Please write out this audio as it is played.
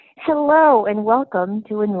Hello and welcome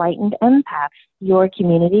to Enlightened Empaths, your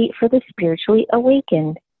community for the spiritually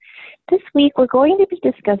awakened. This week we're going to be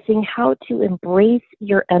discussing how to embrace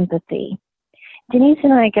your empathy. Denise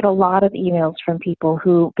and I get a lot of emails from people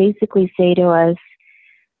who basically say to us,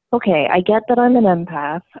 okay, I get that I'm an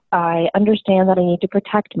empath. I understand that I need to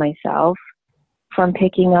protect myself from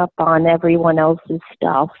picking up on everyone else's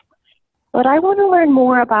stuff. But I want to learn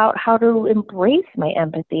more about how to embrace my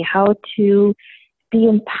empathy, how to be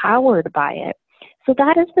empowered by it. So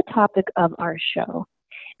that is the topic of our show.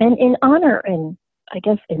 And I don't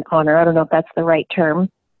know if that's the right term,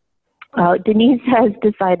 Denise has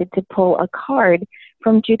decided to pull a card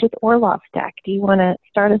from Judith Orloff's deck. Do you want to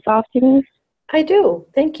start us off, Denise? I do.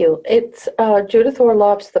 Thank you. It's Judith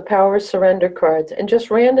Orloff's The Power of Surrender cards. And just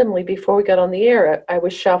randomly before we got on the air, I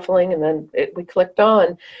was shuffling and then we clicked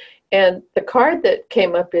on. And the card that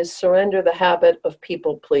came up is Surrender the Habit of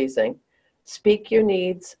People Pleasing. Speak your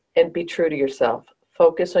needs and be true to yourself.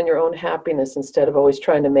 Focus on your own happiness instead of always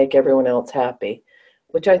trying to make everyone else happy,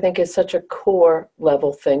 which I think is such a core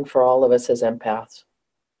level thing for all of us as empaths.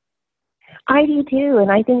 I do too,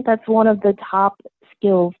 and I think that's one of the top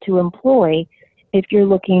skills to employ if you're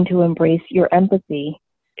looking to embrace your empathy,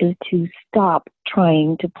 is to stop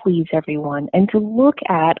trying to please everyone and to look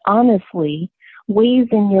at, honestly, ways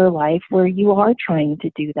in your life where you are trying to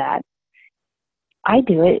do that. I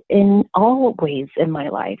do it in all ways in my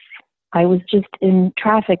life. I was just in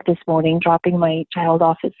traffic this morning dropping my child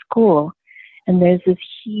off at school, and there's this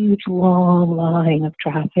huge long line of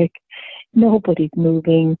traffic. Nobody's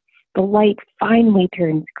moving. The light finally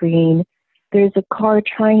turns green. There's a car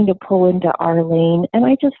trying to pull into our lane, and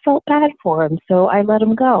I just felt bad for him, so I let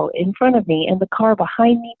him go in front of me, and the car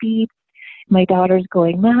behind me beeped. My daughter's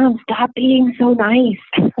going, "Mom, stop being so nice."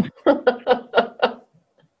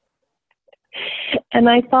 And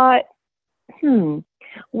I thought,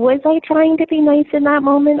 was I trying to be nice in that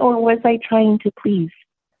moment, or was I trying to please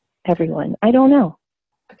everyone? I don't know.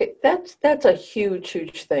 Okay, that's a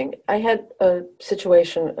huge thing. I had a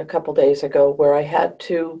situation a couple days ago where I had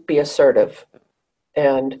to be assertive.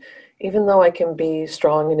 And even though I can be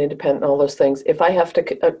strong and independent and all those things, if I have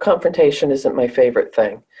to, confrontation isn't my favorite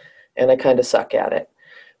thing. And I kind of suck at it.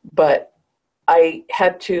 But I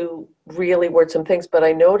had to really word some things. But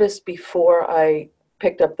I noticed before I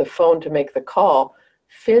picked up the phone to make the call,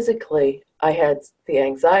 physically, I had the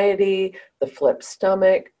anxiety, the flip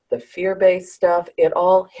stomach, the fear-based stuff. It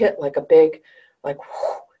all hit like a big,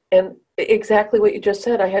 and exactly what you just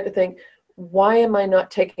said. I had to think, why am I not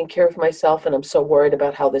taking care of myself? And I'm so worried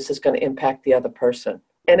about how this is going to impact the other person.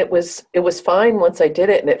 And it was fine once I did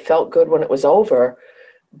it, and it felt good when it was over.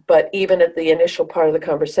 But even at the initial part of the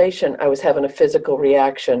conversation, I was having a physical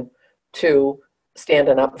reaction to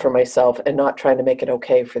standing up for myself and not trying to make it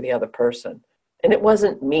okay for the other person. And it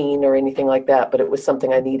wasn't mean or anything like that, but it was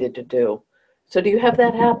something I needed to do. So do you have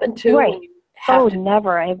that happen too? Right.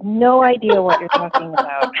 Never. I have no idea what you're talking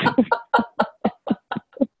about.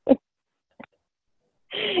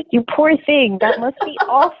 You poor thing. That must be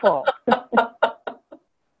awful.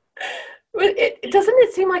 Doesn't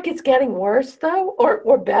it seem like it's getting worse though,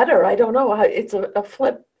 or better? I don't know. It's a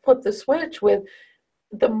flip the switch with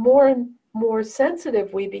the more and more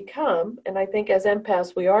sensitive we become. And I think as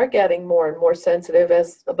empaths, we are getting more and more sensitive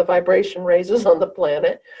as the vibration raises on the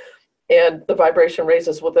planet and the vibration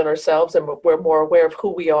raises within ourselves, and we're more aware of who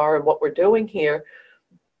we are and what we're doing here.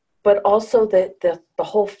 But also the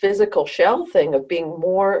whole physical shell thing of being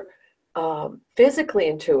more physically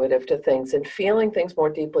intuitive to things and feeling things more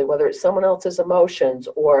deeply, whether it's someone else's emotions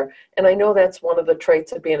and I know that's one of the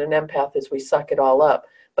traits of being an empath is we suck it all up.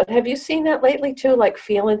 But have you seen that lately too, like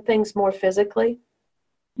feeling things more physically?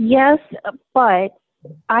 Yes, but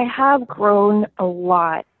I have grown a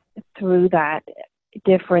lot through that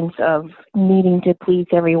difference of needing to please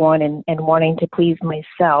everyone and wanting to please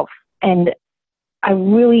myself. And I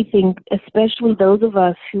really think, especially those of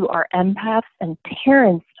us who are empaths and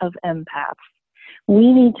parents of empaths,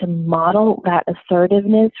 we need to model that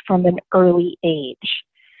assertiveness from an early age.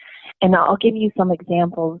 And I'll give you some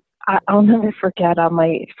examples. I'll never forget on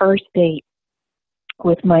my first date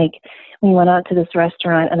with Mike, we went out to this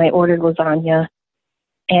restaurant and I ordered lasagna,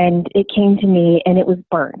 and it came to me and it was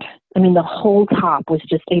burnt. I mean, the whole top was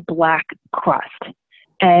just a black crust.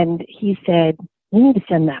 And he said, "You need to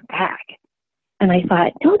send that back." And I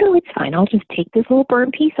thought, no, it's fine. I'll just take this little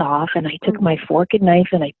burnt piece off. And I took my fork and knife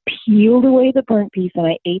and I peeled away the burnt piece and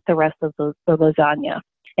I ate the rest of the lasagna.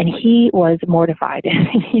 And he was mortified. And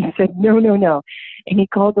he said, no. And he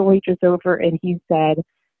called the waitress over and he said,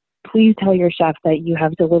 "Please tell your chef that you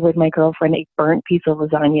have delivered my girlfriend a burnt piece of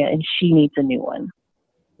lasagna and she needs a new one."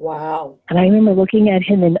 Wow. And I remember looking at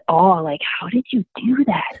him in awe, like, how did you do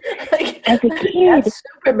that? As a kid, That's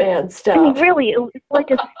Superman I mean, stuff. really, it was like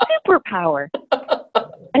a superpower.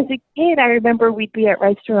 As a kid, I remember we'd be at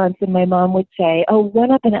restaurants and my mom would say, oh, run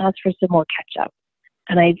up and ask for some more ketchup.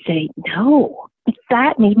 And I'd say, no,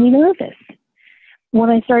 that made me nervous. When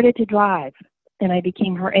I started to drive and I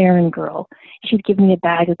became her errand girl, she'd give me a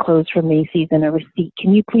bag of clothes from Macy's and a receipt.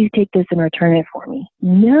 Can you please take this and return it for me?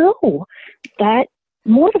 No, that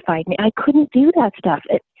mortified me. I couldn't do that stuff.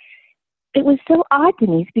 It was so odd,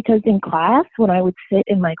 Denise, because in class, when I would sit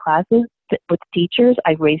in my classes with teachers,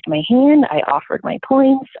 I raised my hand, I offered my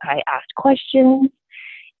points, I asked questions.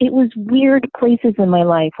 It was weird places in my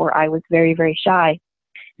life where I was very, very shy.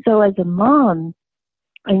 So as a mom,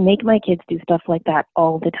 I make my kids do stuff like that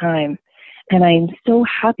all the time. And I'm so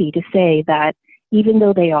happy to say that even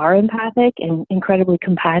though they are empathic and incredibly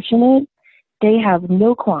compassionate, they have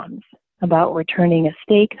no qualms about returning a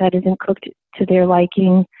steak that isn't cooked to their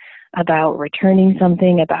liking, about returning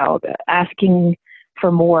something, about asking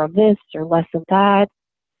for more of this or less of that.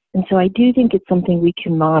 And so I do think it's something we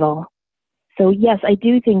can model. So yes, I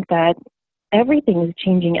do think that everything is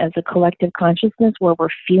changing as a collective consciousness where we're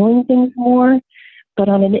feeling things more. But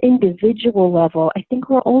on an individual level, I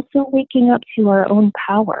think we're also waking up to our own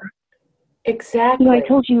power. Exactly. You know, I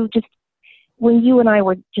told you just when you and I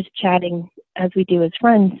were just chatting, as we do as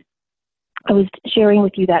friends, I was sharing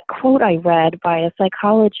with you that quote I read by a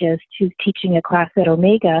psychologist who's teaching a class at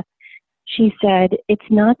Omega. She said, it's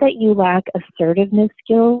not that you lack assertiveness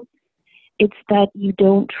skills, it's that you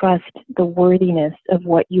don't trust the worthiness of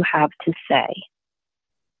what you have to say.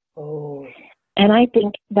 Oh. And I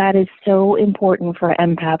think that is so important for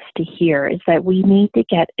empaths to hear, is that we need to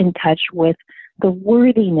get in touch with the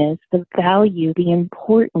worthiness, the value, the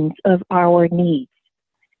importance of our needs,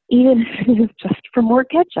 even if it is just for more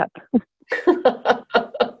ketchup.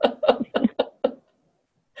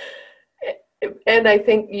 And I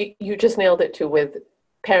think you just nailed it too with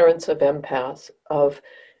parents of empaths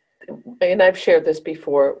and I've shared this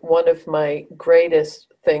before, one of my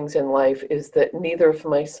greatest things in life is that neither of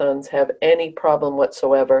my sons have any problem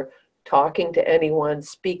whatsoever talking to anyone,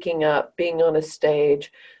 speaking up, being on a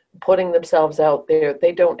stage, putting themselves out there.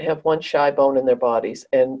 They don't have one shy bone in their bodies.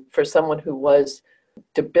 And for someone who was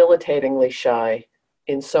debilitatingly shy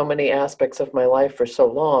in so many aspects of my life for so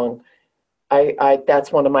long, I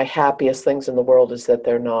that's one of my happiest things in the world is that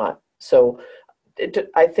they're not. So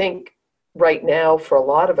I think right now, for a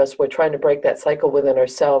lot of us, we're trying to break that cycle within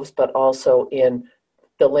ourselves, but also in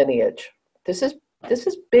the lineage. This is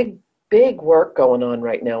big work going on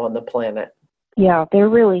right now on the planet. Yeah, there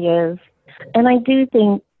really is. And I do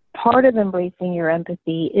think part of embracing your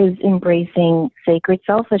empathy is embracing sacred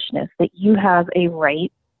selfishness, that you have a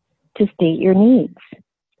right to state your needs.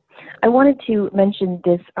 I wanted to mention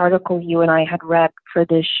this article you and I had read for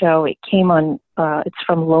this show. It came on, it's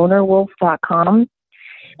from lonerwolf.com.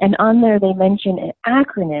 And on there, they mention an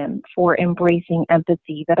acronym for embracing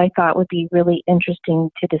empathy that I thought would be really interesting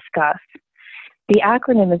to discuss. The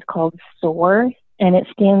acronym is called SOAR, and it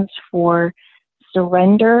stands for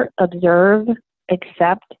Surrender, Observe,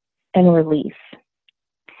 Accept, and Release.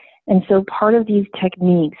 And so part of these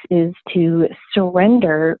techniques is to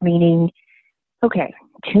surrender, meaning, okay,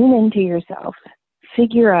 tune into yourself,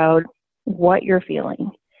 figure out what you're feeling,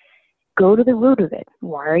 go to the root of it.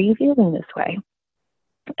 Why are you feeling this way?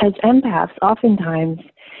 As empaths, oftentimes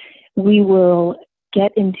we will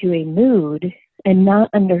get into a mood and not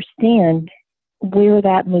understand where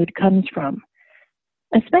that mood comes from,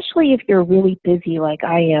 especially if you're really busy like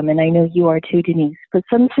I am, and I know you are too, Denise. But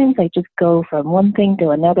sometimes I just go from one thing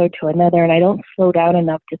to another, and I don't slow down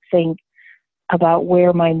enough to think about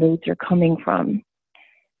where my moods are coming from.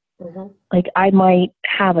 Mm-hmm. Like I might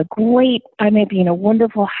be in a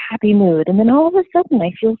wonderful, happy mood, and then all of a sudden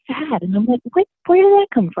I feel sad, and I'm like, wait, where did that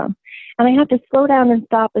come from? And I have to slow down and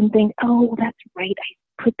stop and think, oh, that's right,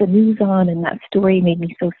 I put the news on, and that story made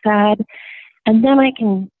me so sad. And then I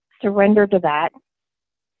can surrender to that,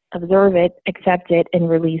 observe it, accept it, and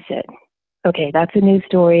release it. Okay, that's a news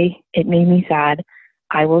story. It made me sad.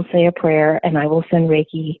 I will say a prayer, and I will send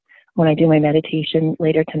Reiki when I do my meditation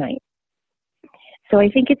later tonight. So I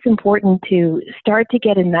think it's important to start to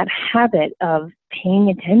get in that habit of paying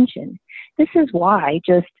attention. This is why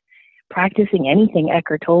just practicing anything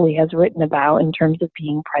Eckhart Tolle has written about in terms of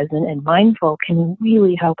being present and mindful can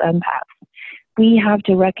really help empaths. We have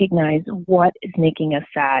to recognize what is making us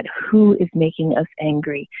sad, who is making us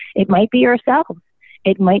angry. It might be ourselves.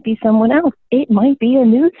 It might be someone else. It might be a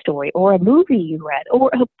news story or a movie you read or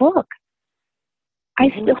a book.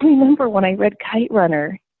 I still remember when I read Kite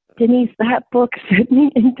Runner. Denise, that book sent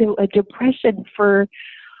me into a depression for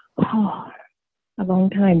Oh, a long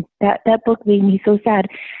time. That book made me so sad.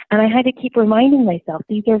 And I had to keep reminding myself,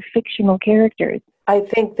 these are fictional characters. I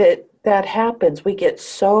think that happens. We get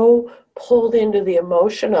so pulled into the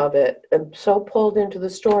emotion of it and so pulled into the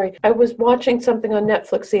story. I was watching something on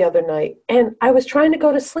Netflix the other night and I was trying to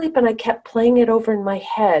go to sleep and I kept playing it over in my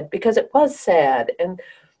head because it was sad. And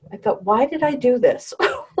I thought, why did I do this?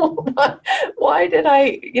 Why did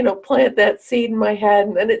I, plant that seed in my head?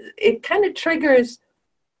 And then it kind of triggers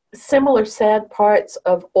similar sad parts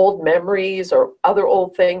of old memories or other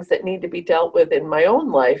old things that need to be dealt with in my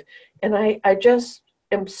own life. And I just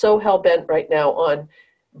am so hell-bent right now on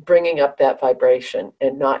bringing up that vibration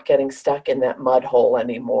and not getting stuck in that mud hole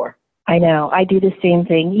anymore. I know. I do the same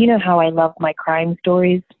thing. You know how I love my crime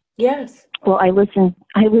stories? Yes. Well, I listen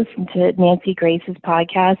to Nancy Grace's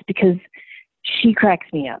podcast because she cracks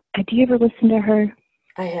me up. Do you ever listen to her?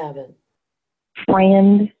 I haven't.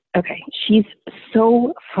 Friend. Okay, she's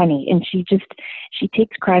so funny, and she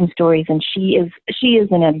takes crime stories, and she is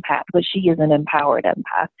an empath, but she is an empowered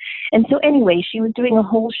empath. And so anyway, she was doing a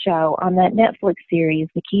whole show on that Netflix series,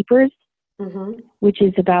 The Keepers, which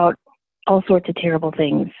is about all sorts of terrible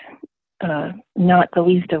things, not the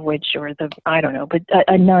least of which, I don't know, but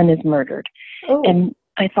a nun is murdered. Oh. And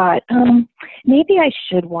I thought, maybe I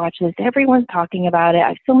should watch this. Everyone's talking about it.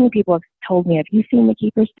 So many people have told me, have you seen The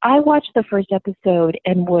Keepers? I watched the first episode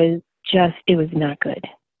and it was not good.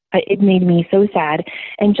 It made me so sad.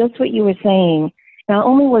 And just what you were saying, not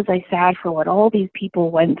only was I sad for what all these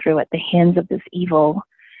people went through at the hands of this evil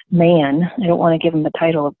man, I don't want to give him the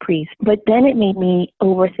title of priest, but then it made me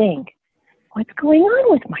overthink. What's going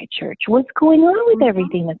on with my church? What's going on with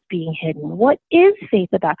everything that's being hidden? What is faith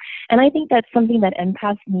about? And I think that's something that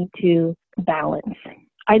empaths need to balance.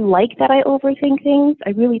 I like that I overthink things. I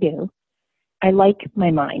really do. I like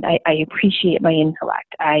my mind. I appreciate my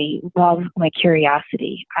intellect. I love my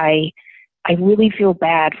curiosity. I really feel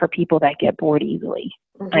bad for people that get bored easily.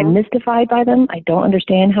 I'm mystified by them. I don't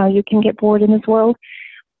understand how you can get bored in this world.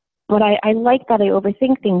 But I like that I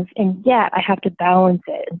overthink things, and yet I have to balance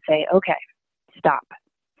it and say, okay, stop.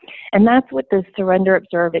 And that's what the surrender,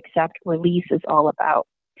 observe, accept, release is all about.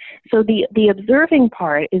 So the observing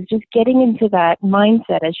part is just getting into that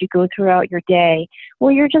mindset as you go throughout your day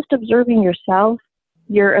where you're just observing yourself,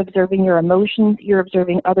 you're observing your emotions, you're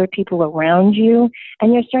observing other people around you,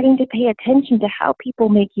 and you're starting to pay attention to how people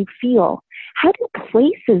make you feel. How do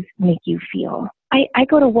places make you feel? I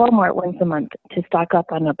go to Walmart once a month to stock up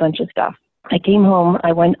on a bunch of stuff. I came home,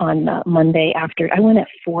 I went on Monday I went at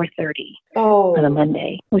 4:30 on a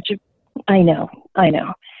Monday, which I know.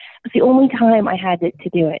 It's the only time I had to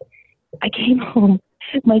do it. I came home,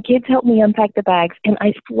 my kids helped me unpack the bags, and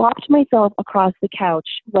I flopped myself across the couch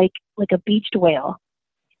like a beached whale.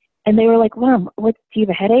 And they were like, Mom, do you have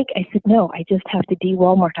a headache? I said, no, I just have to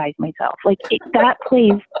de-Walmartize myself. That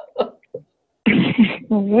place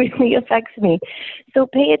really affects me. So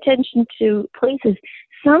pay attention to places.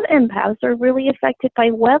 Some empaths are really affected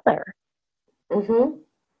by weather.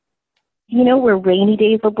 Where rainy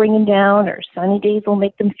days will bring them down or sunny days will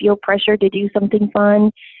make them feel pressure to do something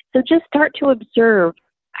fun. So just start to observe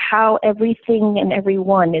how everything and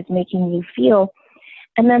everyone is making you feel.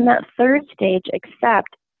 And then that third stage,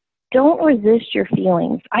 accept. Don't resist your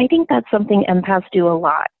feelings. I think that's something empaths do a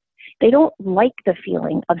lot. They don't like the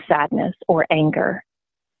feeling of sadness or anger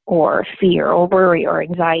or fear or worry or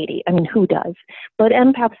anxiety. I mean, who does? But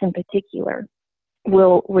empaths in particular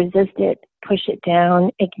will resist it, push it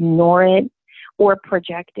down, ignore it, or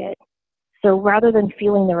project it. So rather than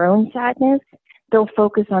feeling their own sadness, they'll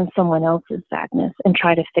focus on someone else's sadness and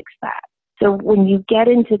try to fix that. So when you get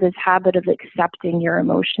into this habit of accepting your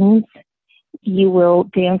emotions, you will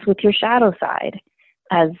dance with your shadow side,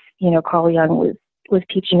 as Carl Jung was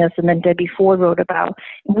teaching us, and then Debbie Ford wrote about.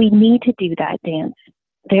 We need to do that dance.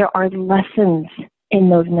 There are lessons in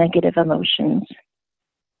those negative emotions.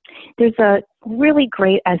 There's a really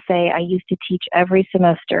great essay I used to teach every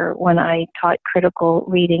semester when I taught critical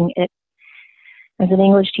reading as an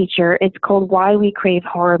English teacher. It's called Why We Crave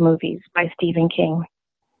Horror Movies by Stephen King.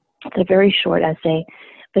 It's a very short essay,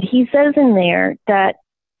 but he says in there that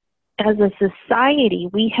as a society,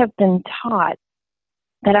 we have been taught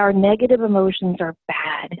that our negative emotions are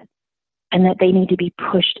bad and that they need to be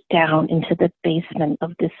pushed down into the basement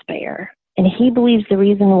of despair. And he believes the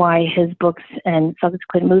reason why his books and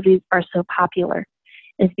subsequent movies are so popular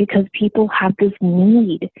is because people have this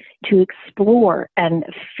need to explore and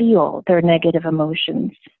feel their negative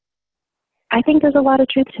emotions. I think there's a lot of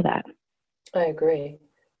truth to that. I agree.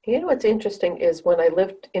 What's interesting is when I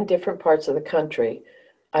lived in different parts of the country,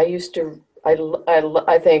 I used to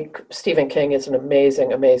I think Stephen King is an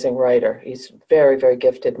amazing, amazing writer. He's a very, very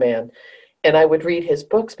gifted man. And I would read his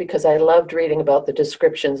books because I loved reading about the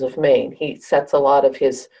descriptions of Maine. He sets a lot of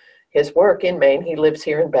his work in Maine. He lives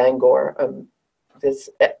here in Bangor. This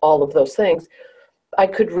all of those things. I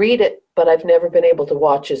could read it, but I've never been able to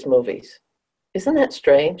watch his movies. Isn't that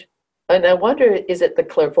strange? And I wonder, is it the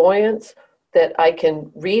clairvoyance that I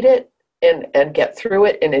can read it and get through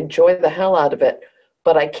it and enjoy the hell out of it,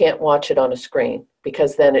 but I can't watch it on a screen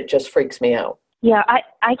because then it just freaks me out. Yeah,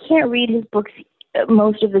 I can't read his books,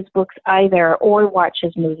 most of his books either, or watch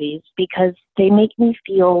his movies because they make me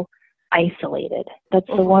feel isolated. That's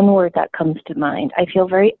the one word that comes to mind. I feel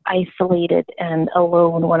very isolated and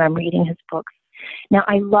alone when I'm reading his books. Now,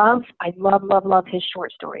 I love his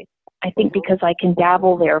short stories. I think because I can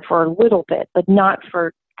dabble there for a little bit, but not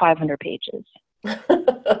for 500 pages.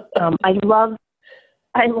 I love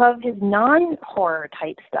his non-horror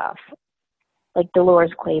type stuff, like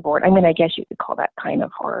Dolores Claiborne. I mean, I guess you could call that kind of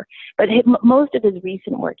horror. But most of his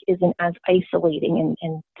recent work isn't as isolating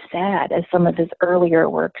and sad as some of his earlier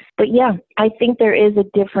works. But yeah, I think there is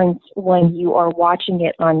a difference when you are watching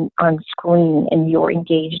it on screen and you're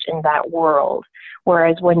engaged in that world.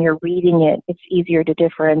 Whereas when you're reading it, it's easier to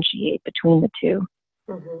differentiate between the two.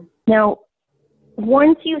 Mm-hmm. Now,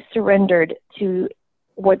 once you've surrendered to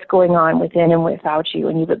what's going on within and without you,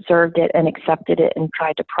 and you've observed it and accepted it and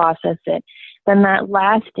tried to process it, then that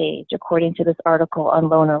last stage, according to this article on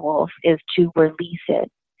Loner Wolf, is to release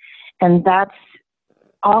it. And that's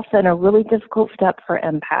often a really difficult step for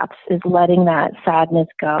empaths, is letting that sadness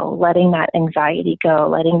go, letting that anxiety go,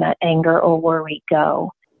 letting that anger or worry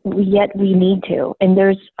go. Yet we need to. And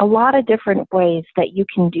there's a lot of different ways that you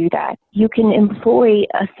can do that. You can employ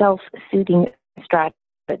a self-soothing strategy.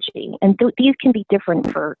 And these can be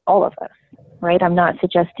different for all of us, right? I'm not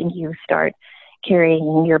suggesting you start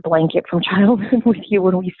carrying your blanket from childhood with you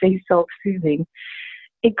when we say self-soothing.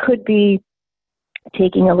 It could be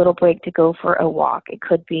taking a little break to go for a walk. It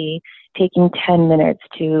could be taking 10 minutes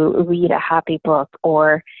to read a happy book,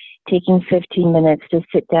 or taking 15 minutes to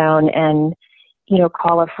sit down and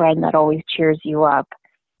call a friend that always cheers you up.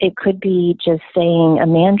 It could be just saying a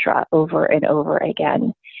mantra over and over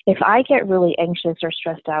again. If I get really anxious or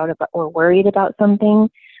stressed out about or worried about something,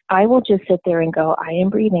 I will just sit there and go, I am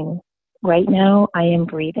breathing. Right now, I am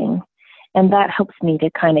breathing. And that helps me to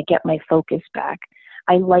kind of get my focus back.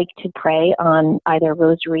 I like to pray on either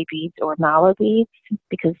rosary beads or mallow beads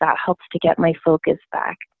because that helps to get my focus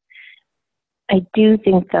back. I do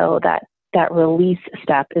think, though, that release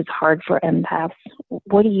step is hard for empaths.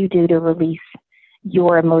 What do you do to release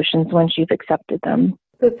your emotions once you've accepted them?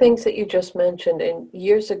 The things that you just mentioned, and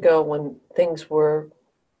years ago when things were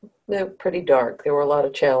pretty dark, there were a lot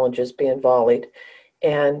of challenges being volleyed,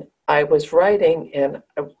 and I was writing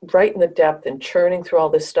right in the depth and churning through all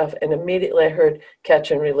this stuff, and immediately I heard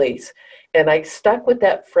catch and release. And I stuck with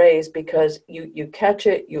that phrase because you catch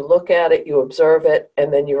it, you look at it, you observe it,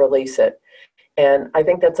 and then you release it. And I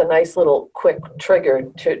think that's a nice little quick trigger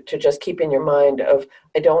to just keep in your mind of,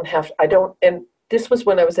 and this was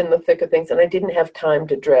when I was in the thick of things and I didn't have time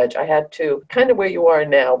to dredge. I had to, kind of where you are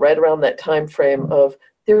now, right around that time frame of,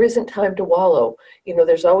 there isn't time to wallow.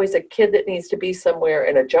 There's always a kid that needs to be somewhere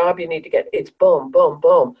and a job you need to get. It's boom, boom,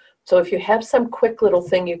 boom. So if you have some quick little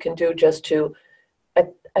thing you can do just to,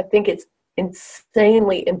 I think it's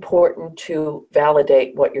insanely important to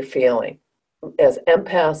validate what you're feeling as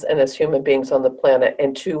empaths and as human beings on the planet.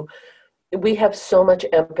 And we have so much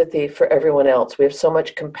empathy for everyone else. We have so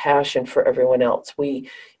much compassion for everyone else. We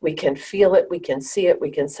can feel it, we can see it,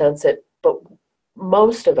 we can sense it. But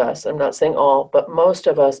most of us, I'm not saying all, but most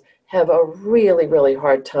of us have a really, really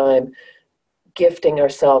hard time gifting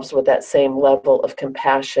ourselves with that same level of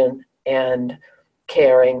compassion and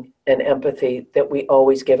caring and empathy that we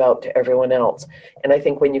always give out to everyone else. And I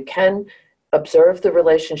think when you can observe the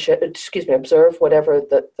relationship, observe whatever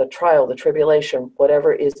the trial, the tribulation,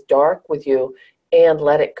 whatever is dark with you, and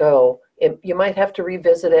let it go. You might have to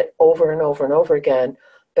revisit it over and over and over again,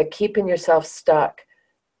 but keeping yourself stuck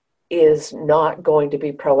is not going to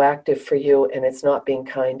be proactive for you, and it's not being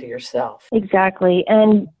kind to yourself. Exactly.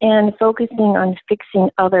 And focusing on fixing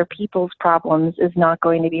other people's problems is not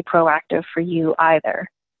going to be proactive for you either.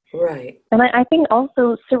 Right. And I think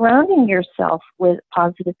also surrounding yourself with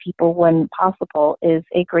positive people when possible is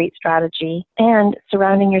a great strategy. And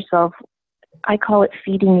surrounding yourself, I call it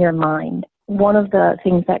feeding your mind. One of the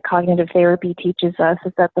things that cognitive therapy teaches us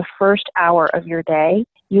is that the first hour of your day,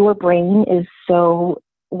 your brain is so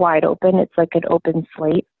wide open. It's like an open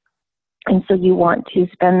slate. And so you want to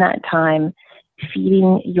spend that time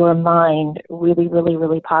feeding your mind really, really,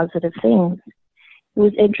 really positive things. It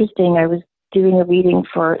was interesting. I was doing a reading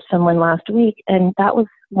for someone last week, and that was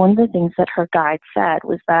one of the things that her guide said,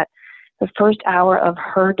 was that the first hour of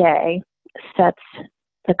her day sets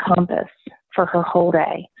the compass for her whole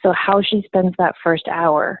day. So how she spends that first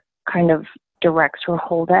hour kind of directs her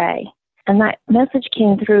whole day. And that message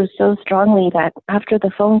came through so strongly that after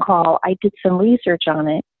the phone call, I did some research on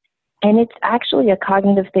it. And it's actually a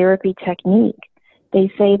cognitive therapy technique.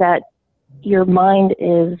 They say that your mind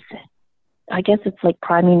is, I guess it's like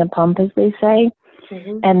priming the pump, as they say.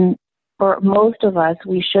 Mm-hmm. And for most of us,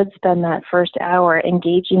 we should spend that first hour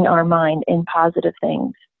engaging our mind in positive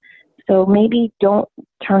things. So maybe don't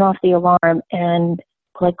turn off the alarm and,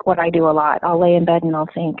 like what I do a lot, I'll lay in bed and I'll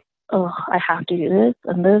think, oh, I have to do this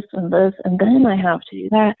and this and this, and then I have to do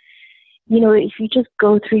that. You know, if you just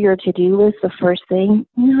go through your to-do list, the first thing,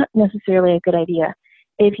 not necessarily a good idea.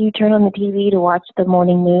 If you turn on the TV to watch the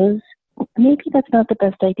morning news, maybe that's not the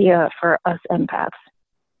best idea for us empaths.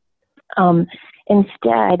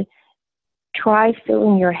 Instead, try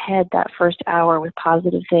filling your head that first hour with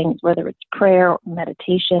positive things, whether it's prayer,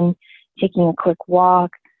 meditation, taking a quick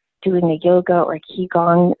walk, doing a yoga or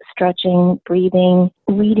qigong, stretching, breathing,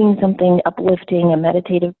 reading something uplifting, a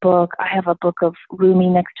meditative book. I have a book of Rumi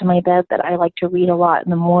next to my bed that I like to read a lot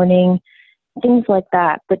in the morning, things like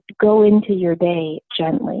that. But go into your day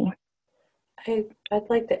gently. I'd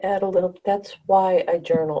like to add a little. That's why I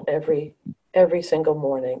journal every single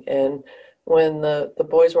morning. And when the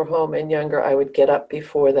boys were home and younger, I would get up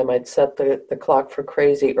before them. I'd set the clock for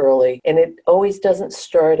crazy early. And it always doesn't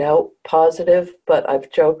start out positive, but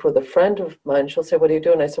I've joked with a friend of mine. She'll say, what are you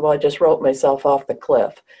doing? I said, well, I just wrote myself off the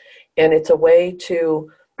cliff. And it's a way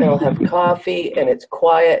to, and I'll have coffee and it's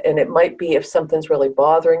quiet. And it might be if something's really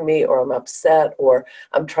bothering me or I'm upset or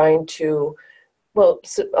I'm trying to, well,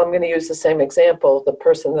 so I'm going to use the same example. The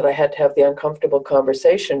person that I had to have the uncomfortable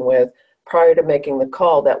conversation with, prior to making the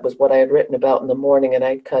call, that was what I had written about in the morning, and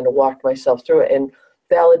I kind of walked myself through it and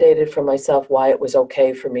validated for myself why it was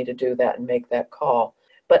okay for me to do that and make that call.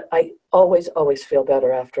 But I always feel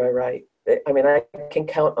better after I write. I mean, I can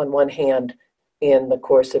count on one hand in the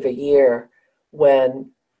course of a year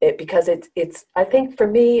when it, because it's I think for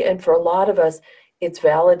me and for a lot of us, it's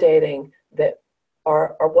validating that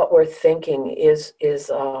our what we're thinking is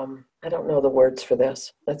I don't know the words for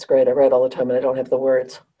this. That's great. I write all the time and I don't have the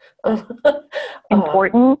words.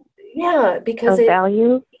 Important. Yeah, because of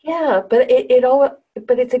value. Yeah, but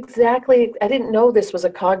but it's exactly. I didn't know this was a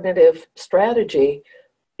cognitive strategy.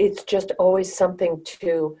 It's just always something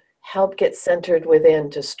to help get centered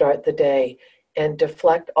within to start the day and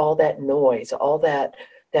deflect all that noise, all that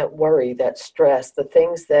worry, that stress, the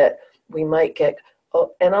things that we might get.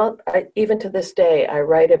 Oh, and even to this day, I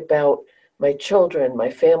write about my children, my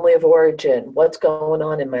family of origin, what's going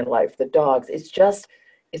on in my life, the dogs. It's just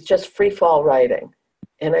free fall writing.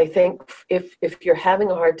 And I think if you're having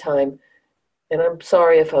a hard time, and I'm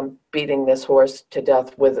sorry if I'm beating this horse to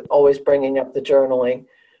death with always bringing up the journaling,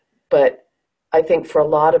 but I think for a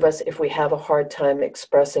lot of us, if we have a hard time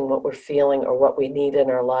expressing what we're feeling or what we need in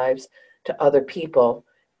our lives to other people,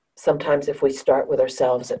 sometimes if we start with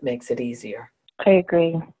ourselves, it makes it easier. I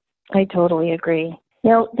agree. I totally agree.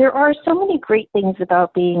 Now, there are so many great things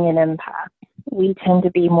about being an empath. We tend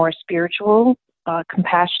to be more spiritual,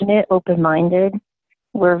 compassionate, open-minded.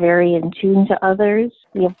 We're very in tune to others.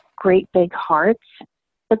 We have great big hearts.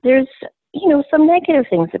 But there's, some negative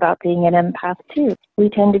things about being an empath too. We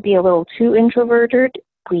tend to be a little too introverted.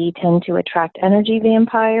 We tend to attract energy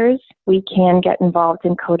vampires. We can get involved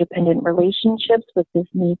in codependent relationships with this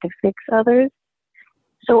need to fix others.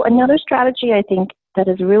 So another strategy I think that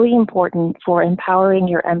is really important for empowering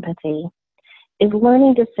your empathy is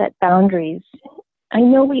learning to set boundaries. I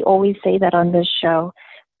know we always say that on this show,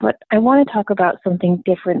 but I want to talk about something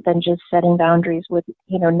different than just setting boundaries with,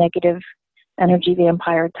 negative energy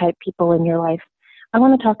vampire type people in your life. I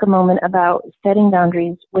want to talk a moment about setting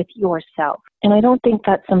boundaries with yourself. And I don't think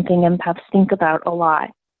that's something empaths think about a lot,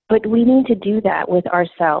 but we need to do that with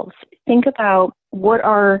ourselves. Think about what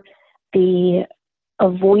are the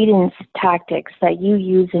avoidance tactics that you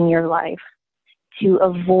use in your life to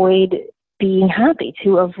avoid being happy,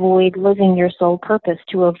 to avoid living your soul purpose,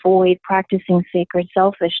 to avoid practicing sacred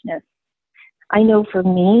selfishness. I know for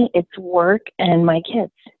me, it's work and my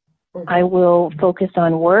kids. Mm-hmm. I will focus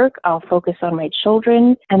on work, I'll focus on my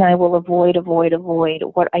children, and I will avoid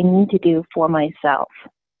what I need to do for myself.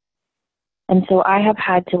 And so I have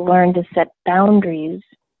had to learn to set boundaries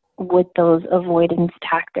with those avoidance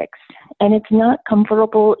tactics. And it's not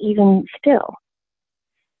comfortable even still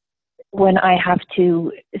when I have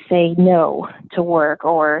to say no to work,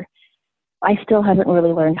 or I still haven't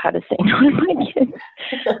really learned how to say no to my kids.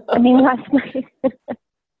 I mean, last night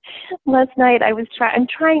Last night I'm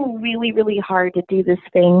trying really, really hard to do this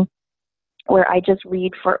thing where I just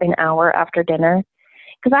read for an hour after dinner.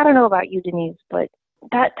 Because I don't know about you, Denise, but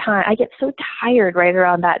that time, I get so tired right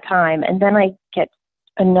around that time, and then I get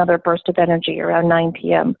another burst of energy around 9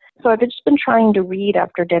 p.m. So I've just been trying to read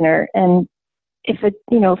after dinner, and if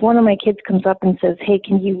one of my kids comes up and says, "Hey,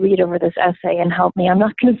 can you read over this essay and help me?" I'm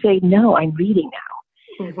not going to say, "No, I'm reading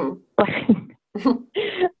now." Mm-hmm.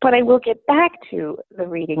 But I will get back to the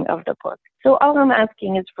reading of the book. So all I'm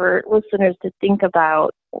asking is for listeners to think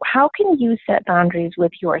about, how can you set boundaries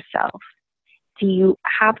with yourself? Do you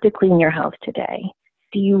have to clean your house today?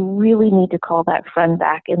 Do you really need to call that friend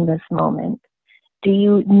back in this moment? Do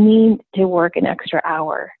you need to work an extra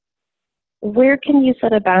hour? Where can you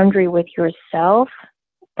set a boundary with yourself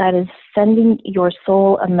that is sending your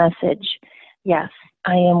soul a message? Yes,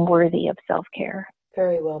 I am worthy of self-care.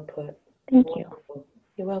 Very well put. Thank you.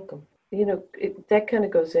 You're welcome. That kind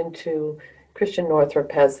of goes into, Christian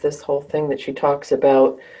Northrup has this whole thing that she talks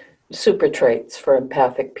about super traits for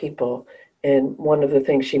empathic people. And one of the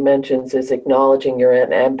things she mentions is acknowledging you're an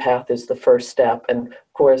empath is the first step. And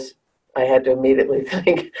of course, I had to immediately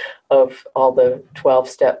think of all the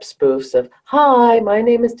 12-step spoofs of, "Hi, my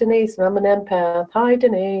name is Denise and I'm an empath. Hi,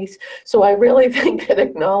 Denise." So I really think that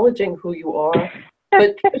acknowledging who you are,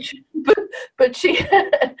 but she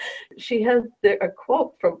has a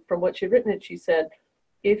quote from what she'd written, and she said,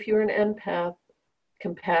 "If you're an empath,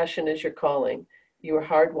 compassion is your calling. You are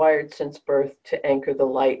hardwired since birth to anchor the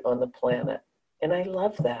light on the planet." And I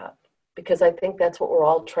love that, because I think that's what we're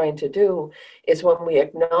all trying to do, is when we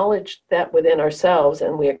acknowledge that within ourselves,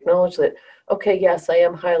 and we acknowledge that, okay, yes, I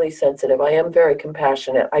am highly sensitive. I am very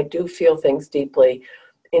compassionate. I do feel things deeply.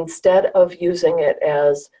 Instead of seeing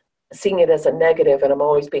it as a negative and I'm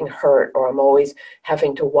always being hurt or I'm always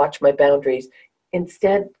having to watch my boundaries,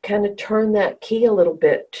 instead kind of turn that key a little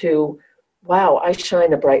bit to, wow, I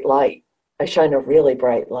shine a bright light. I shine a really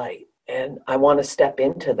bright light, and I want to step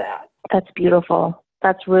into that. That's beautiful.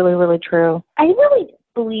 That's really, really true. I really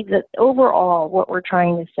believe that overall what we're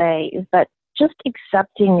trying to say is that just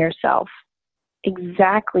accepting yourself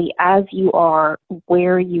exactly as you are,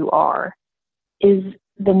 where you are, is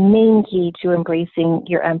the main key to embracing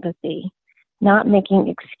your empathy, not making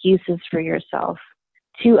excuses for yourself,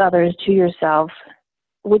 to others, to yourself,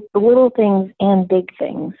 with the little things and big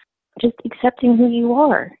things, just accepting who you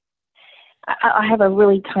are. I have a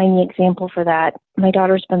really tiny example for that. My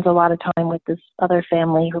daughter spends a lot of time with this other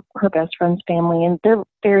family, her best friend's family, and they're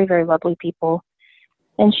very, very lovely people.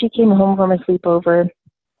 And she came home from a sleepover,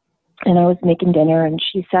 and I was making dinner, and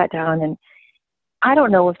she sat down, and I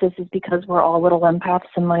don't know if this is because we're all little empaths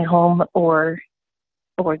in my home or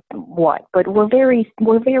what, but we're very,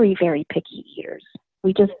 very picky eaters.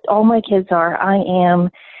 All my kids are, I am,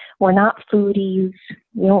 we're not foodies.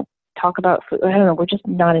 We don't talk about food. I don't know, we're just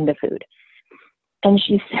not into food. And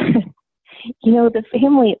she said, the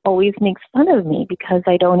family always makes fun of me because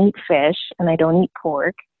I don't eat fish and I don't eat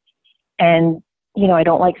pork and, I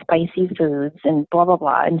don't like spicy foods and blah, blah,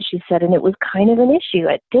 blah. And she said, and it was kind of an issue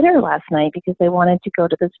at dinner last night because they wanted to go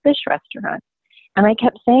to this fish restaurant. And I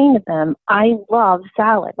kept saying to them, I love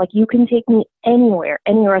salad. Like, you can take me anywhere.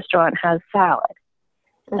 Any restaurant has salad.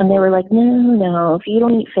 Mm-hmm. And they were like, no, if you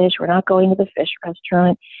don't eat fish, we're not going to the fish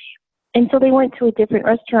restaurant. And so they went to a different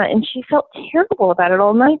restaurant, and she felt terrible about it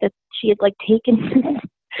all night, that she had taken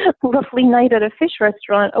this lovely night at a fish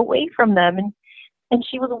restaurant away from them. And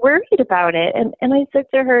she was worried about it. And I said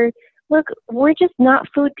to her, look, we're just not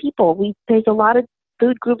food people. There's a lot of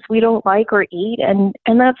food groups we don't like or eat, and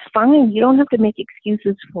that's fine. You don't have to make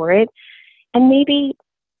excuses for it. And maybe,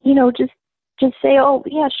 just say, oh,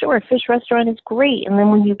 yeah, sure, a fish restaurant is great. And then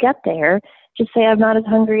when you get there, just say, I'm not as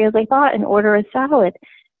hungry as I thought, and order a salad.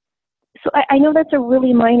 So I know that's a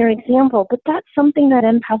really minor example, but that's something that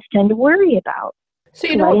empaths tend to worry about. So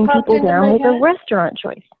letting people down with a restaurant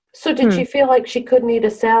choice. So did she feel like she couldn't eat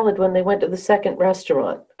a salad when they went to the second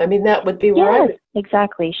restaurant? I mean, that would be where I would.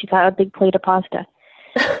 Exactly. She got a big plate of pasta.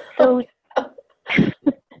 So,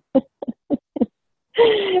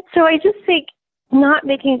 so I just think not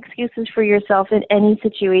making excuses for yourself in any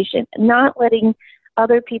situation, not letting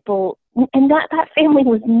other people, and that family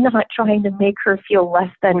was not trying to make her feel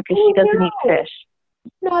less than because she doesn't eat fish.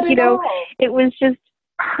 Not at all. It was just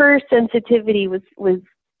her sensitivity was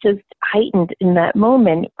just heightened in that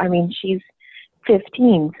moment. I mean, she's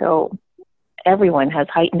 15, so everyone has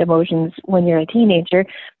heightened emotions when you're a teenager,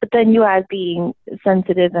 but then you add being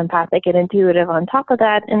sensitive, empathic, and intuitive on top of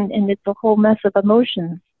that, and it's a whole mess of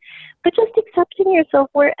emotions. But just accepting yourself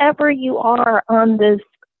wherever you are on this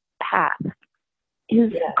path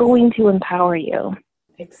is going to empower you.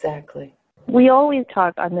 Exactly. We always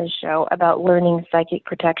talk on this show about learning psychic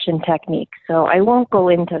protection techniques, so I won't go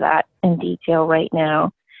into that in detail right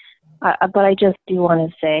now. But I just do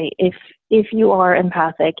want to say, if you are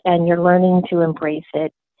empathic and you're learning to embrace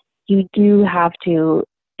it, you do have to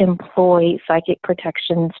employ psychic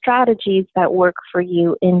protection strategies that work for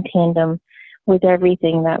you in tandem with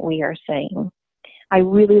everything that we are saying. I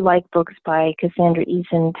really like books by Cassandra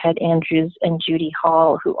Eason, Ted Andrews, and Judy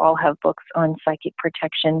Hall, who all have books on psychic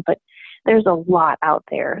protection, but there's a lot out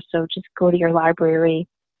there. So just go to your library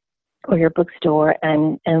or your bookstore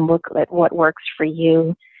and look at what works for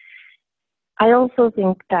you. I also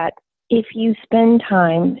think that if you spend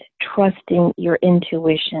time trusting your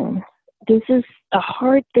intuition, this is a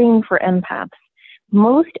hard thing for empaths.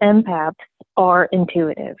 Most empaths are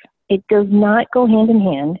intuitive. It does not go hand in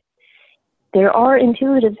hand. There are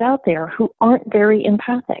intuitives out there who aren't very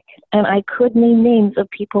empathic. And I could name names of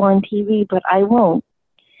people on TV, but I won't.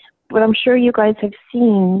 But I'm sure you guys have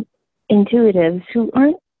seen intuitives who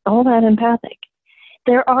aren't all that empathic.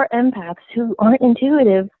 There are empaths who aren't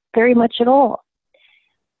intuitive very much at all.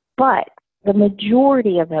 But the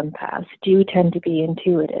majority of empaths do tend to be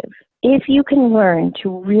intuitive. If you can learn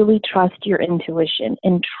to really trust your intuition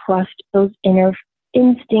and trust those inner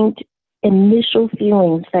instinct, initial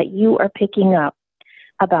feelings that you are picking up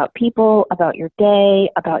about people, about your day,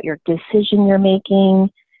 about your decision you're making,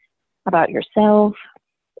 about yourself,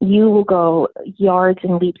 you will go yards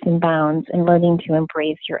and leaps and bounds in learning to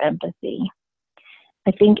embrace your empathy.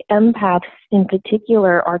 I think empaths in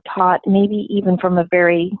particular are taught, maybe even from a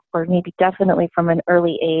very, or maybe definitely from an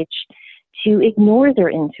early age, to ignore their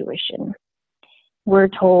intuition. We're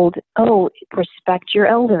told, oh, respect your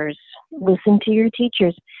elders, listen to your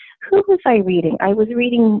teachers. Who was I reading? I was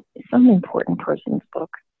reading some important person's book,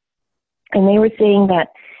 and they were saying that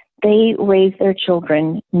they raise their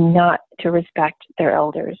children not to respect their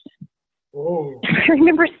elders. I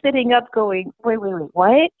remember sitting up going, wait,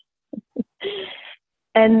 what?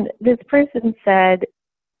 And this person said,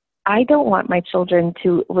 I don't want my children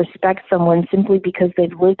to respect someone simply because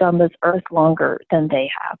they've lived on this earth longer than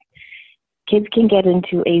they have. Kids can get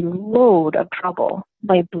into a load of trouble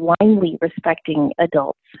by blindly respecting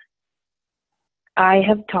adults. I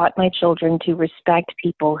have taught my children to respect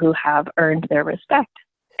people who have earned their respect.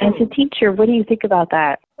 As a teacher, what do you think about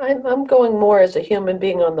that? I'm going more as a human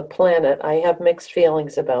being on the planet. I have mixed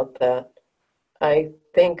feelings about that. I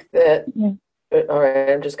think that, all right,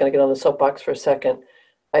 I'm just going to get on the soapbox for a second.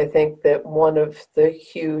 I think that one of the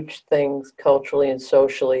huge things culturally and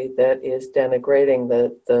socially that is denigrating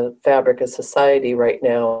the fabric of society right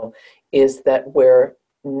now is that we're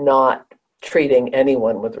not treating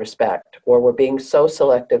anyone with respect, or we're being so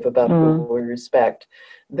selective about who we respect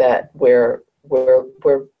that we're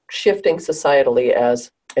shifting societally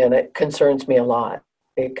and it concerns me a lot.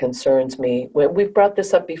 It concerns me. We've brought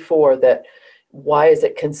this up before, that why is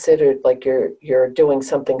it considered like you're doing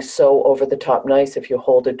something so over the top nice if you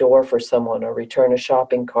hold a door for someone or return a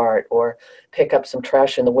shopping cart or pick up some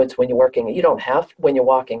trash in the woods when you're working? You don't have, when you're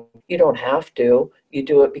walking, you don't have to. You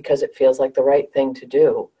do it because it feels like the right thing to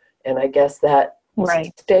do. And I guess that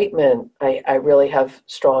statement, I really have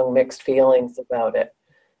strong mixed feelings about it.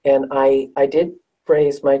 And I did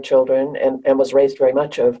raise my children and was raised very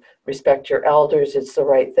much of respect your elders, it's the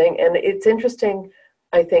right thing. And it's interesting,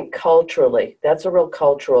 I think culturally, that's a real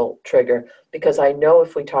cultural trigger, because I know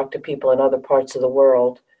if we talk to people in other parts of the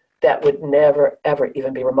world, that would never, ever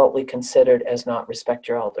even be remotely considered as not respect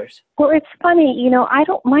your elders. Well, it's funny,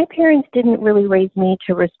 my parents didn't really raise me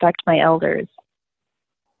to respect my elders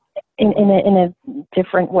in a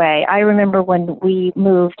different way. I remember when we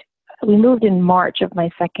moved in March of my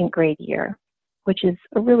second grade year, which is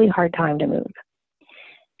a really hard time to move.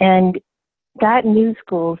 And that new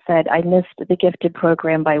school said I missed the gifted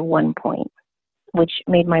program by 1 point, which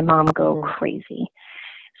made my mom go crazy.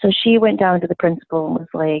 So she went down to the principal and was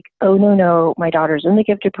like, oh, no, my daughter's in the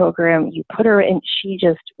gifted program. You put her in. She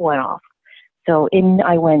just went off. So in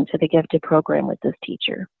I went to the gifted program with this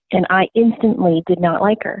teacher. And I instantly did not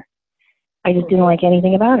like her. I just didn't like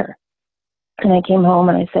anything about her. And I came home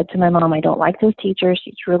and I said to my mom, I don't like this teacher.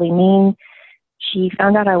 She's really mean. She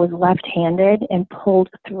found out I was left-handed and pulled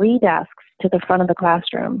 3 desks to the front of the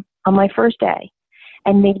classroom on my first day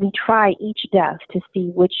and made me try each desk to see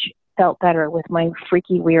which felt better with my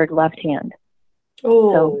freaky, weird left hand.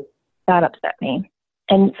 So that upset me.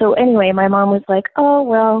 And so anyway, my mom was like, oh,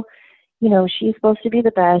 well, she's supposed to be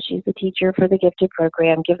the best. She's the teacher for the gifted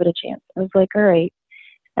program. Give it a chance. I was like, all right.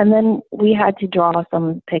 And then we had to draw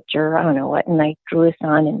some picture, I don't know what, and I drew a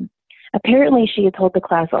sun. And apparently she had told the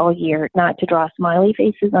class all year not to draw smiley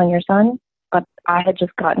faces on your son. but I had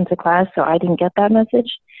just gotten to class, so I didn't get that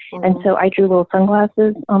message. Mm-hmm. And so I drew little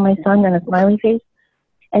sunglasses on my son and a smiley face.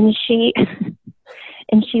 And she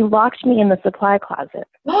locked me in the supply closet.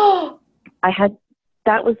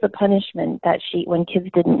 That was the punishment that when kids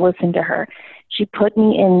didn't listen to her. She put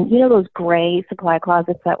me in, those gray supply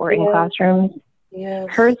closets that were in classrooms? Yes.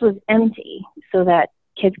 Hers was empty so that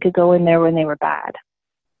kids could go in there when they were bad.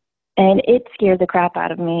 And it scared the crap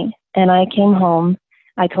out of me. And I came home,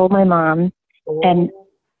 I told my mom, and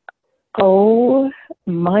oh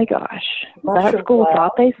my gosh, that school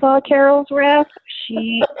thought they saw Carol's wrath.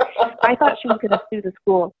 I thought she was going to sue the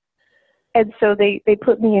school. And so they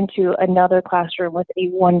put me into another classroom with a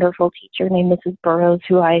wonderful teacher named Mrs. Burrows,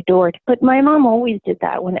 who I adored. But my mom always did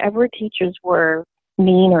that. Whenever teachers were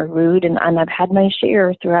mean or rude, and I've had my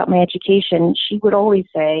share throughout my education, she would always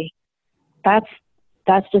say, that's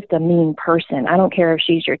just a mean person. I don't care if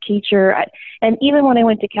she's your teacher. And even when I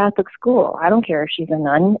went to Catholic school, I don't care if she's a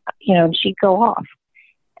nun, and she'd go off.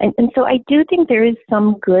 And so I do think there is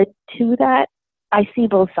some good to that. I see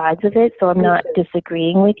both sides of it, so I'm not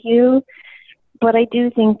disagreeing with you. But I do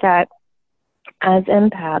think that as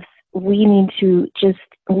empaths, we need to just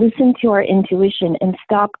listen to our intuition and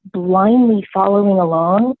stop blindly following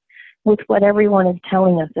along with what everyone is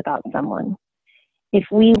telling us about someone. If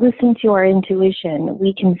we listen to our intuition,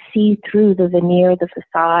 we can see through the veneer, the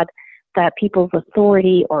facade that people's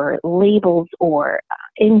authority or labels or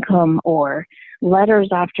income or letters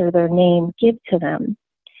after their name give to them.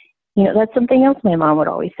 That's something else my mom would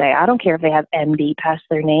always say. I don't care if they have MD past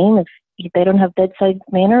their name. If they don't have bedside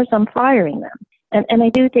manners, I'm firing them. And I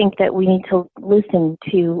do think that we need to listen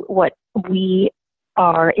to what we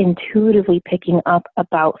are intuitively picking up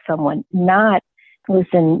about someone, not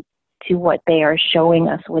listen to what they are showing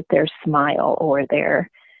us with their smile or their,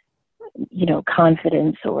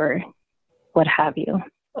 confidence or what have you.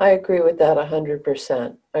 I agree with that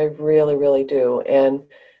 100%. I really, really do. And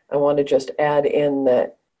I want to just add in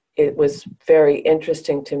that it was very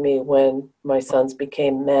interesting to me when my sons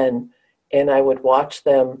became men and I would watch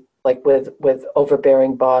them like with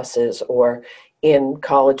overbearing bosses or in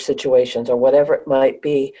college situations or whatever it might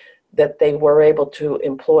be, that they were able to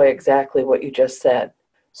employ exactly what you just said.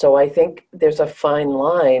 So I think there's a fine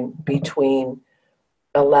line between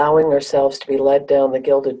allowing ourselves to be led down the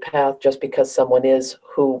gilded path just because someone is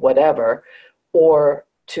who, whatever, or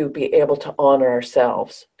to be able to honor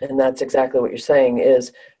ourselves. And that's exactly what you're saying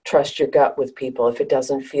is trust your gut with people. If it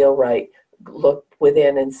doesn't feel right, look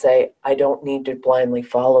within and say, I don't need to blindly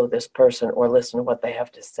follow this person or listen to what they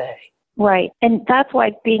have to say. Right. And that's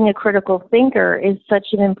why being a critical thinker is such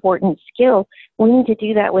an important skill. We need to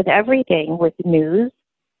do that with everything, with news,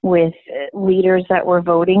 with leaders that we're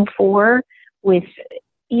voting for, with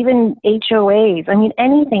even HOAs. I mean,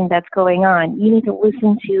 anything that's going on, you need to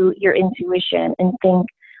listen to your intuition and think,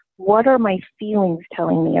 what are my feelings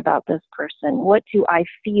telling me about this person? What do I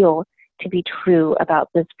feel to be true about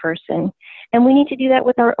this person? And we need to do that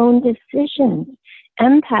with our own decisions.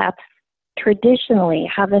 Empaths traditionally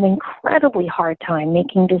have an incredibly hard time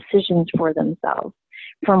making decisions for themselves,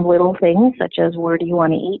 from little things such as where do you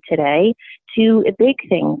want to eat today to big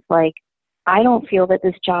things like I don't feel that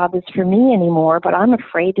this job is for me anymore, but I'm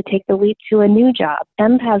afraid to take the leap to a new job.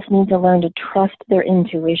 Empaths need to learn to trust their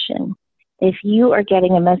intuition. If you are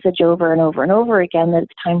getting a message over and over and over again that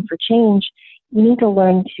it's time for change, you need to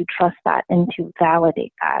learn to trust that and to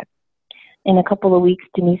validate that. In a couple of weeks,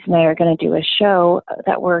 Denise and I are going to do a show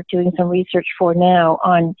that we're doing some research for now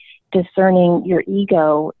on discerning your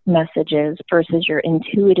ego messages versus your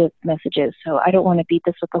intuitive messages. So I don't want to beat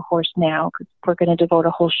this with a horse now because we're going to devote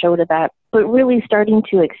a whole show to that. But really starting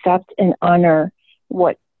to accept and honor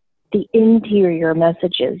what the interior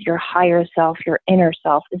messages, your higher self, your inner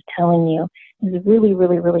self is telling you is really,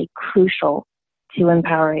 really, really crucial to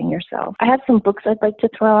empowering yourself. I have some books I'd like to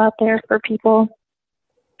throw out there for people.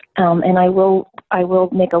 And I will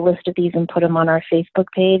make a list of these and put them on our Facebook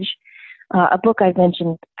page. A book I've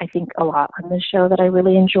mentioned, I think, a lot on this show that I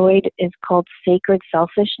really enjoyed is called Sacred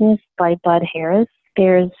Selfishness by Bud Harris.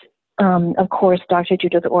 There's, of course, Dr.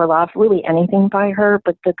 Judith Orloff, really anything by her,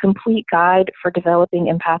 but the Complete Guide for Developing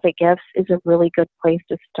Empathic Gifts is a really good place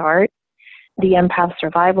to start. The Empath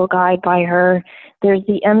Survival Guide by her. There's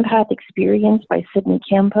The Empath Experience by Sidney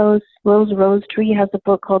Campos. Rose Rosetree has a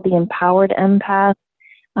book called The Empowered Empath.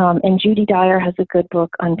 And Judy Dyer has a good book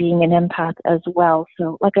on being an empath as well.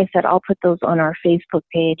 So like I said, I'll put those on our Facebook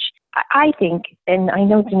page. I think, and I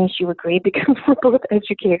know Denise, you agree because we're both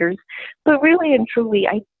educators, but really and truly,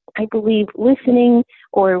 I believe listening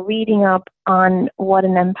or reading up on what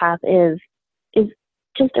an empath is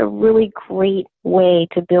just a really great way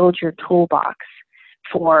to build your toolbox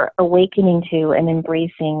for awakening to and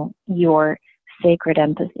embracing your sacred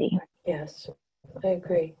empathy. Yes, I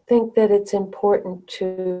agree. I think that it's important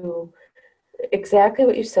to, exactly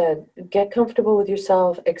what you said, get comfortable with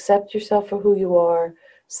yourself, accept yourself for who you are,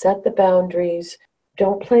 set the boundaries,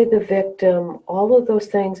 don't play the victim, all of those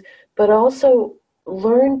things, but also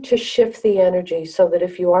learn to shift the energy so that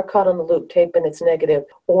if you are caught on the loop tape and it's negative,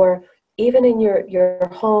 or even in your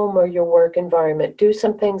home or your work environment, do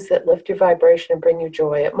some things that lift your vibration and bring you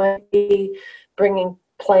joy. It might be bringing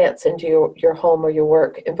plants into your home or your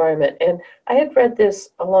work environment. And I had read this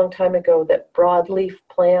a long time ago that broadleaf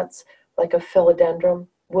plants, like a philodendron,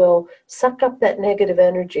 will suck up that negative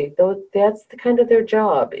energy. Though that's the kind of their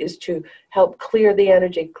job, is to help clear the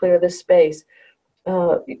energy, clear the space.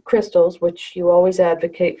 Crystals, which you always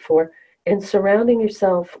advocate for, and surrounding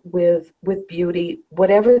yourself with beauty,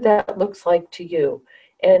 whatever that looks like to you.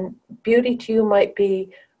 And beauty to you might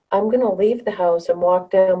be, I'm going to leave the house and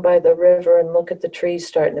walk down by the river and look at the trees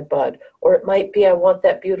starting to bud. Or it might be, I want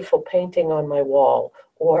that beautiful painting on my wall.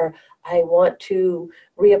 Or I want to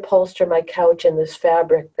reupholster my couch in this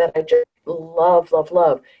fabric that I just love, love,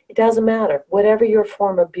 love. It doesn't matter. Whatever your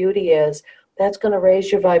form of beauty is, that's going to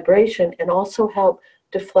raise your vibration and also help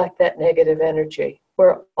deflect that negative energy.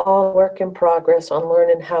 We're all work in progress on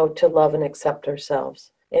learning how to love and accept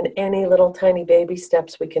ourselves. And any little tiny baby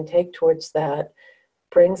steps we can take towards that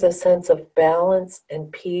brings a sense of balance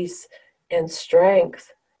and peace and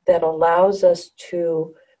strength that allows us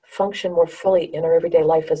to function more fully in our everyday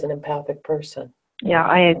life as an empathic person. Yeah,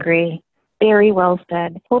 I agree. Very well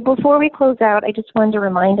said. Well, before we close out, I just wanted to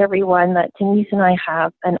remind everyone that Denise and I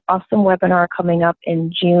have an awesome webinar coming up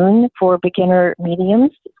in June for beginner mediums.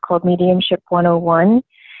 It's called Mediumship 101.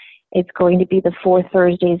 It's going to be the 4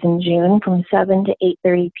 Thursdays in June from 7 to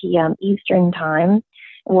 8:30 p.m. Eastern Time.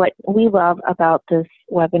 What we love about this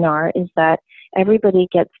webinar is that everybody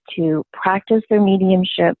gets to practice their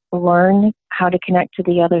mediumship, learn how to connect to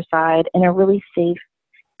the other side in a really safe,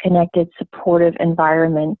 connected, supportive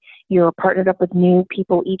environment. You're partnered up with new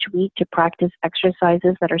people each week to practice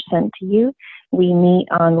exercises that are sent to you. We meet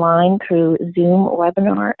online through Zoom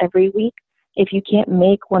webinar every week. If you can't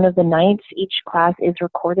make one of the nights, each class is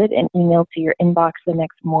recorded and emailed to your inbox the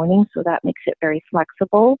next morning, so that makes it very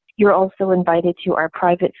flexible. You're also invited to our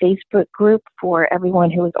private Facebook group for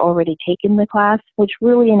everyone who has already taken the class, which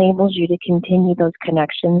really enables you to continue those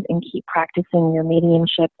connections and keep practicing your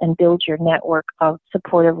mediumship and build your network of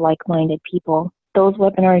supportive, like-minded people. Those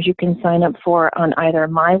webinars you can sign up for on either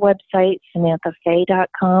my website,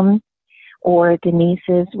 SamanthaFaye.com, or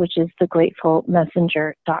Denise's, which is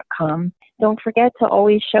thegratefulmessenger.com. Don't forget to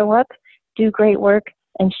always show up, do great work,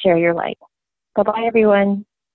 and share your light. Bye-bye, everyone.